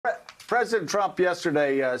President Trump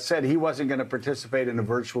yesterday said he wasn't going to participate in a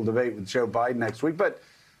virtual debate with Joe Biden next week, but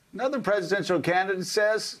another presidential candidate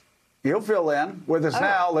says he'll fill in with us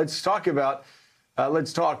now. Let's talk about the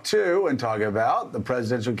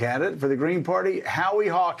presidential candidate for the Green Party, Howie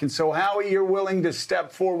Hawkins. So, Howie, you're willing to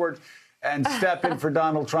step forward and step in for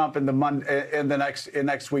Donald Trump in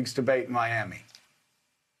next week's debate in Miami?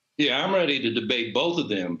 Yeah, I'm ready to debate both of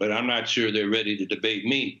them, but I'm not sure they're ready to debate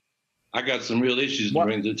me. I got some real issues to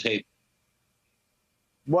bring to the table.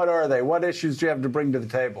 What are they? What issues do you have to bring to the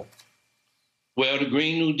table? Well, the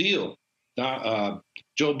Green New Deal. Joe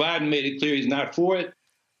Biden made it clear he's not for it.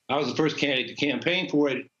 I was the first candidate to campaign for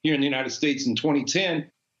it here in the United States in 2010.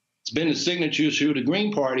 It's been the signature issue of the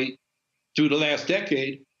Green Party through the last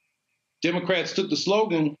decade. Democrats took the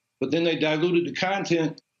slogan, but then they diluted the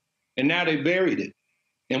content, and now they buried it.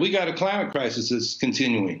 And we got a climate crisis that's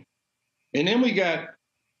continuing. And then we got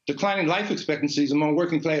declining life expectancies among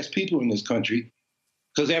working class people in this country,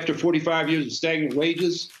 because after 45 years of stagnant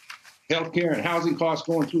wages, healthcare and housing costs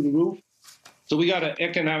going through the roof. So we got an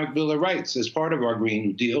economic bill of rights as part of our Green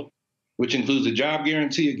New Deal, which includes a job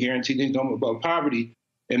guarantee, a guaranteed income above poverty,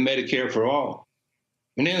 and Medicare for all.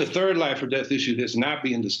 And then the third life or death issue that's not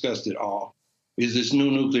being discussed at all is this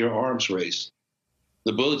new nuclear arms race.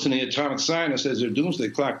 The bullets in the atomic scientist says their doomsday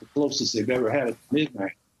clock the closest they've ever had at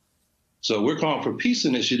midnight. So we're calling for peace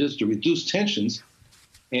initiatives to reduce tensions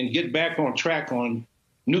and get back on track on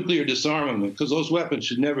nuclear disarmament, because those weapons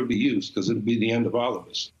should never be used, because it'll be the end of all of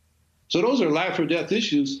us. So those are life or death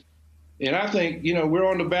issues. And I think, we're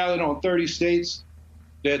on the ballot on 30 states.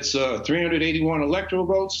 That's 381 electoral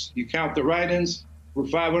votes. You count the write-ins, we're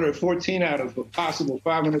 514 out of a possible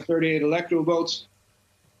 538 electoral votes.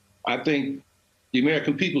 I think the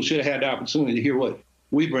American people should have had the opportunity to hear what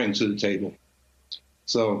we bring to the table.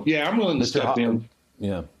 So, yeah, I'm willing to step in.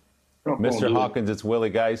 Yeah. Mr. Hawkins, it's Willie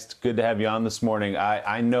Geist. Good to have you on this morning.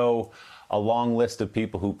 I know a long list of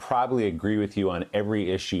people who probably agree with you on every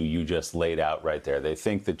issue you just laid out right there. They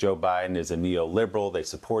think that Joe Biden is a neoliberal. They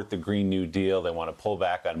support the Green New Deal. They want to pull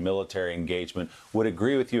back on military engagement, would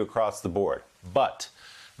agree with you across the board. But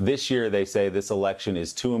this year, they say this election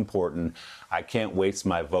is too important. I can't waste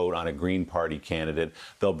my vote on a Green Party candidate.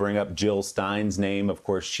 They'll bring up Jill Stein's name. Of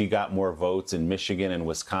course, she got more votes in Michigan and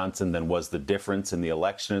Wisconsin than was the difference in the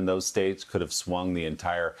election in those states. Could have swung the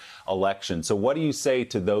entire election. So what do you say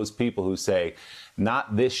to those people who say,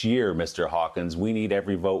 not this year, Mr. Hawkins, we need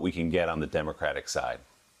every vote we can get on the Democratic side?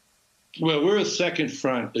 Well, we're a second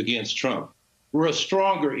front against Trump. We're a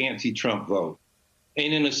stronger anti-Trump vote.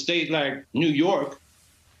 And in a state like New York,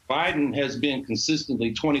 Biden has been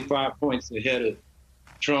consistently 25 points ahead of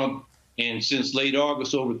Trump, and since late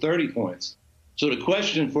August, over 30 points. So the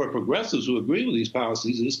question for progressives who agree with these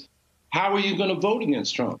policies is, how are you going to vote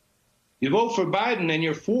against Trump? You vote for Biden and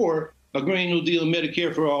you're for a Green New Deal and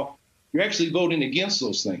Medicare for all. You're actually voting against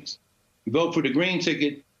those things. You vote for the green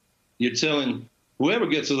ticket, you're telling whoever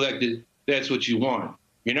gets elected, that's what you want.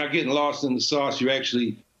 You're not getting lost in the sauce. You're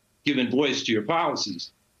actually giving voice to your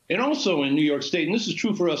policies. And also in New York State, and this is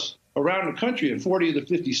true for us around the country in 40 of the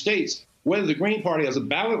 50 states, whether the Green Party has a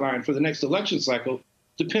ballot line for the next election cycle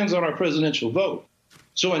depends on our presidential vote.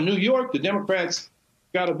 So in New York, the Democrats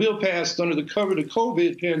got a bill passed under the cover of the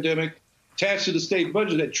COVID pandemic attached to the state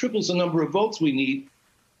budget that triples the number of votes we need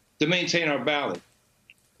to maintain our ballot.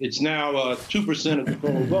 It's now 2% of the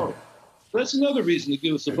total vote. So that's another reason to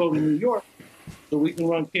give us a vote in New York so we can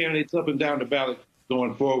run candidates up and down the ballot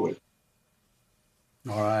going forward.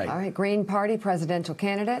 All right. All right. Green Party presidential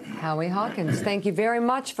candidate Howie Hawkins, thank you very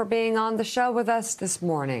much for being on the show with us this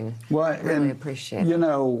morning. Well, really appreciate it. You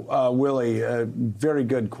know, Willie, a very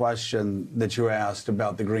good question that you asked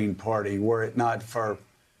about the Green Party. Were it not for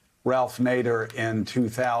Ralph Nader in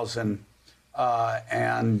 2000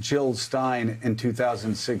 and Jill Stein in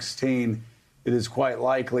 2016, it is quite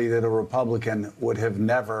likely that a Republican would have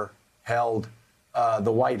never held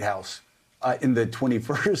the White House. In the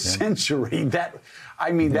 21st century. That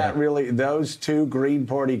really, those two Green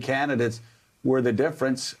Party candidates were the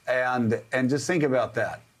difference. And just think about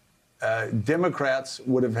that. Democrats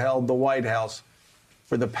would have held the White House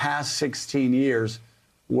for the past 16 years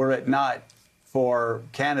were it not for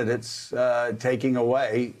candidates taking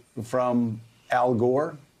away from Al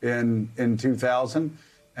Gore in 2000.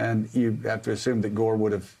 And you have to assume that Gore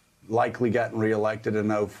would have likely gotten reelected in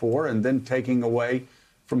 2004 and then taking away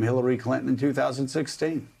from Hillary Clinton in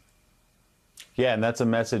 2016. Yeah, and that's a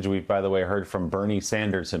message we've, by the way, heard from Bernie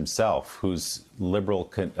Sanders himself, whose liberal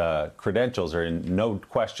credentials are in no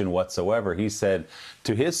question whatsoever. He said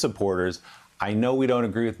to his supporters, I know we don't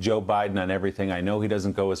agree with Joe Biden on everything. I know he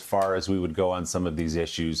doesn't go as far as we would go on some of these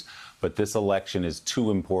issues, but this election is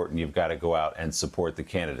too important. You've got to go out and support the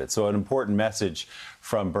candidate. So an important message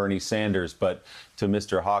from Bernie Sanders. But to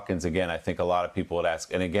Mr. Hawkins, again, I think a lot of people would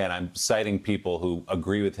ask, and again, I'm citing people who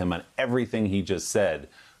agree with him on everything he just said,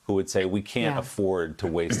 who would say we can't afford to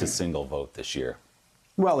waste a single vote this year.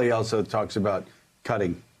 Well, he also talks about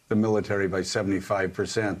cutting the military by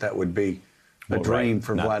 75%. That would be a dream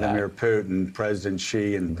for Vladimir Putin, President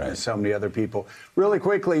Xi, and so many other people. Really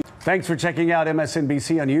quickly, thanks for checking out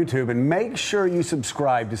MSNBC on YouTube, and make sure you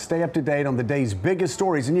subscribe to stay up to date on the day's biggest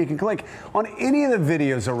stories. And you can click on any of the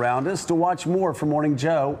videos around us to watch more from Morning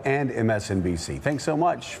Joe and MSNBC. Thanks so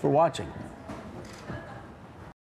much for watching.